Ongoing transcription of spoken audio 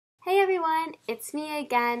everyone, it's me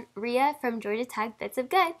again, Ria from Georgia Tech Bits of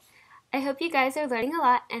Good. I hope you guys are learning a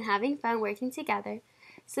lot and having fun working together.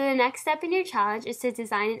 So the next step in your challenge is to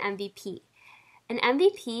design an MVP. An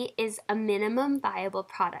MVP is a minimum viable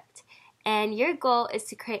product, and your goal is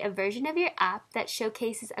to create a version of your app that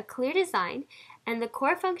showcases a clear design and the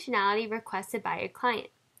core functionality requested by your client.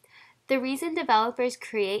 The reason developers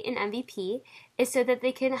create an MVP is so that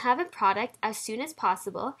they can have a product as soon as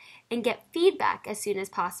possible and get feedback as soon as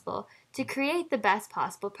possible to create the best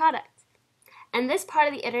possible product. And this part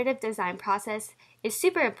of the iterative design process is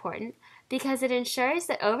super important because it ensures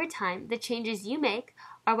that over time the changes you make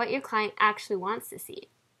are what your client actually wants to see.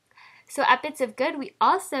 So at Bits of Good, we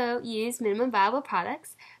also use minimum viable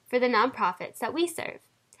products for the nonprofits that we serve.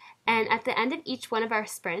 And at the end of each one of our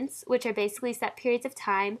sprints, which are basically set periods of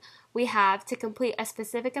time we have to complete a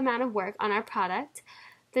specific amount of work on our product,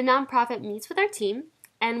 the nonprofit meets with our team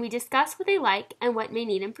and we discuss what they like and what may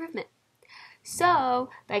need improvement. So,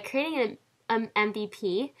 by creating an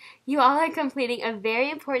MVP, you all are completing a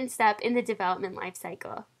very important step in the development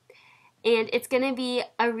lifecycle. And it's going to be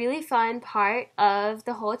a really fun part of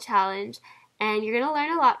the whole challenge, and you're going to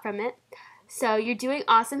learn a lot from it. So, you're doing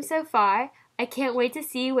awesome so far. I can't wait to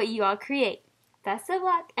see what you all create. Best of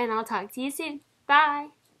luck, and I'll talk to you soon.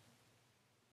 Bye!